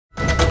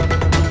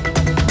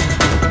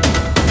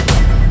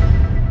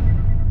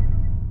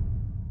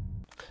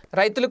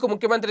రైతులకు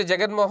ముఖ్యమంత్రి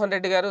జగన్మోహన్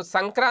రెడ్డి గారు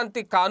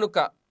సంక్రాంతి కానుక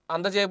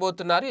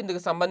అందజేయబోతున్నారు. ఇందుకు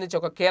సంబంధించి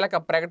ఒక కీలక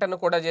ప్రకటన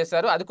కూడా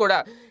చేశారు. అది కూడా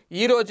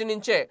ఈ రోజు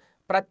నుంచే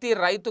ప్రతి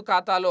రైతు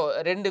ఖాతాలో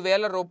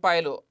 2000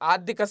 రూపాయలు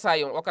ఆర్థిక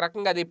సాయం, ఒక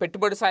రకంగా అది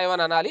పెట్టుబడి సాయం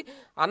అని అనాలి.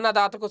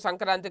 అన్నదాతకు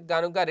సంక్రాంతికి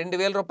గానుగా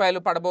 2000 రూపాయలు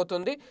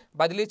పడబోతుంది.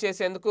 బదిలీ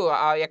చేసేందుకు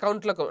ఆ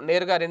అకౌంట్లకు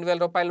నేరుగా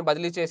 2000 రూపాయలను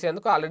బదిలీ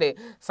చేసేందుకు ఆల్రెడీ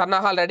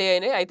సన్నాహాలు రెడీ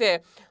అయినాయి. అయితే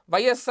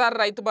వైఎస్ఆర్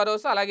రైతు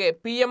భరోసా అలాగే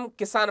పీఎం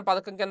కిసాన్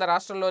పథకం కింద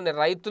రాష్ట్రంలోని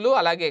రైతులు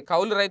అలాగే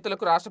కౌలు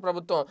రైతులకు రాష్ట్ర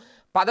ప్రభుత్వం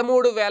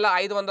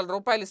 13,500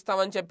 రూపాయలు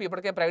ఇస్తామని చెప్పి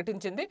ఇప్పటికే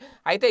ప్రకటించింది.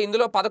 అయితే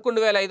ఇందులో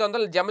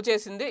 11,500 జమ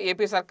చేసింది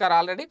ఏపీ సర్కార్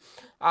ఆల్రెడీ.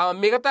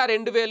 మిగతా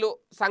 2,000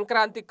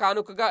 సంక్రాంతి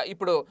కానుకగా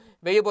ఇప్పుడు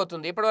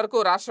వేయబోతుంది. ఇప్పటివరకు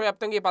రాష్ట్ర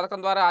వ్యాప్తంగా ఈ పథకం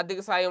ద్వారా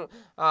ఆర్థిక సాయం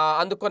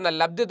అందుకున్న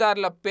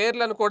లబ్ధిదారుల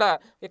పేర్లను కూడా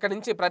ఇక్కడ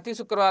నుంచి ప్రతి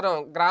శుక్రవారం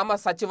గ్రామ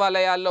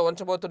సచివాలయాల్లో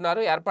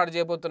ఉంచబోతున్నారు, ఏర్పాటు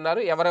చేయబోతున్నారు.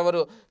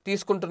 ఎవరెవరు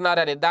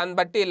తీసుకుంటున్నారని దాన్ని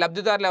బట్టి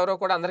లబ్ధిదారులు ఎవరో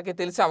కూడా అందరికీ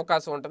తెలిసే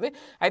అవకాశం ఉంటుంది.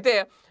 అయితే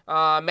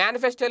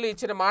మేనిఫెస్టోలో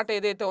ఇచ్చిన మాట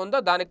ఏదైతే ఉందో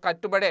దానికి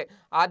కట్టుబడే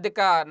ఆర్థిక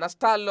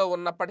నష్టాల్లో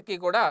ఉన్నప్పటికీ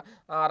కూడా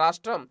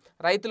రాష్ట్రం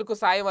రైతులకు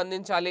సాయం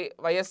అందించాలి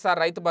వైఎస్ఆర్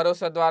రైతు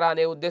భరోసా ద్వారా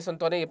అనే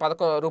ఉద్దేశంతోనే ఈ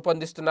పథకం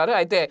రూపొందిస్తున్నారు.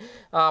 అయితే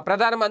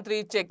ప్రధానమంత్రి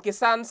ఇచ్చే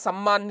కిసాన్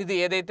సమ్మాన్ నిధి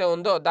ఏదైతే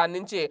ఉందో దాని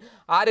నుంచి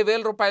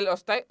 6,000 రూపాయలు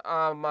వస్తాయి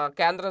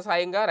కేంద్ర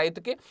సాయంగా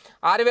రైతుకి.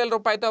 6,000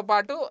 రూపాయలతో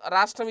పాటు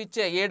రాష్ట్రం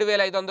ఇచ్చే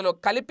 7,500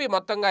 కలిపి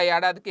మొత్తంగా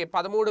ఏడాదికి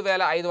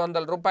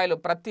 13,500 రూపాయలు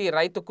ప్రతి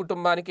రైతు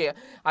కుటుంబానికి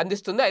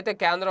అందిస్తుంది. అయితే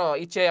కేంద్రం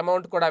ఇచ్చే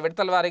అమౌంట్ కూడా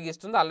విడతల వారీగా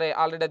ఇస్తుంది.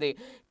 ఆల్రెడీ అది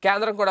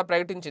కేంద్రం కూడా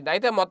ప్రకటించింది.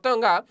 అయితే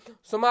మొత్తంగా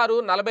సుమారు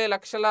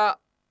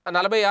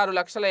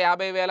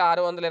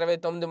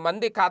 46,50,629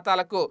 మంది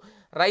ఖాతాలకు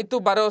రైతు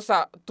భరోసా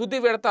తుది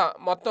విడత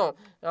మొత్తం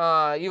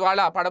ఇవాళ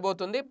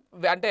పడబోతుంది.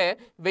 అంటే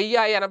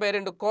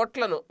 1,082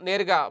 కోట్లను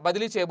నేరుగా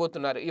బదిలీ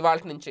చేయబోతున్నారు ఇవాళ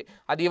నుంచి.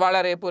 అది ఇవాళ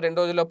రేపు 2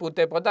 రోజుల్లో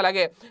పూర్తయిపోతుంది.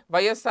 అలాగే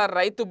వైఎస్ఆర్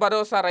రైతు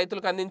భరోసా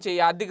రైతులకు అందించే ఈ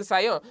ఆర్థిక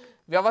సాయం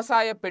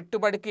వ్యవసాయ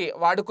పెట్టుబడికి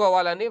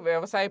వాడుకోవాలని,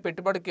 వ్యవసాయ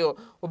పెట్టుబడికి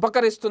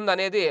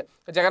ఉపకరిస్తుందనేది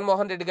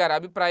జగన్మోహన్ రెడ్డి గారి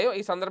అభిప్రాయం.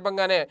 ఈ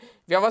సందర్భంగానే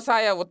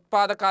వ్యవసాయ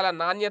ఉత్పాదకాల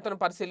నాణ్యతను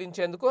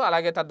పరిశీలించేందుకు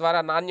అలాగే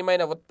తద్వారా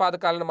నాణ్యమైన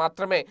ఉత్పాదకాలను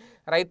మాత్రమే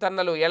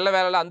రైతన్నలు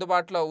ఎళ్లవేళలా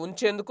అందుబాటులో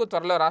ఉంచేందుకు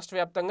త్వరలో రాష్ట్ర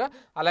వ్యాప్తంగా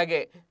అలాగే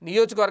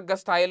నియోజకవర్గ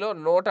స్థాయిలో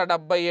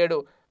 177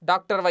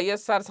 డాక్టర్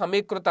వైఎస్ఆర్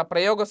సమీకృత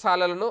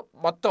ప్రయోగశాలలను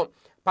మొత్తం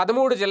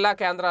 13 జిల్లా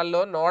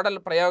కేంద్రాల్లో నోడల్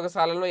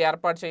ప్రయోగశాలను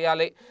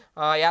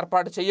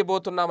ఏర్పాటు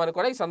చేయబోతున్నామని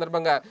కూడా ఈ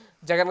సందర్భంగా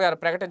జగన్ గారు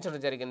ప్రకటించడం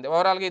జరిగింది.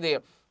 ఓవరాల్గా ఇది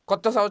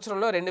కొత్త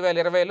సంవత్సరంలో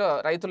 2020లో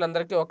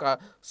రైతులందరికీ ఒక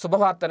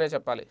శుభవార్తనే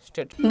చెప్పాలి.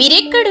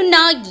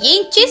 మీరెక్కడున్నా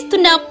ఏం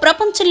చేస్తున్నా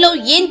ప్రపంచంలో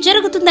ఏం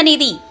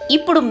జరుగుతుందనేది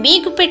ఇప్పుడు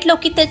మీకు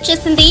పెట్లోకి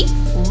తెచ్చేసింది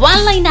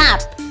ఆన్లైన్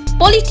యాప్.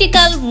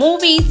 పొలిటికల్,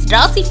 మూవీస్,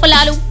 రాశి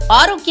ఫలాలు,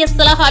 ఆరోగ్య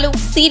సలహాలు,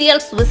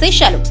 సీరియల్స్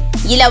విశేషాలు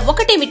ఇలా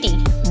ఒకటేమిటి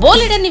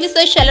బోలెడన్ని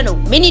విశేషాలను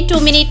మినిట్ టు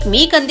మినిట్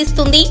మీకు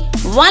అందిస్తుంది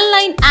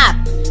ఆన్లైన్ యాప్.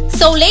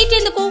 సో లేట్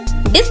ఎందుకు,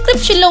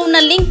 డిస్క్రిప్షన్ లో ఉన్న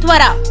లింక్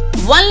ద్వారా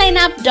ఆన్లైన్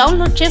యాప్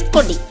డౌన్లోడ్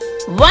చేసుకోండి.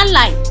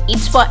 Online,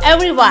 it's for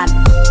everyone.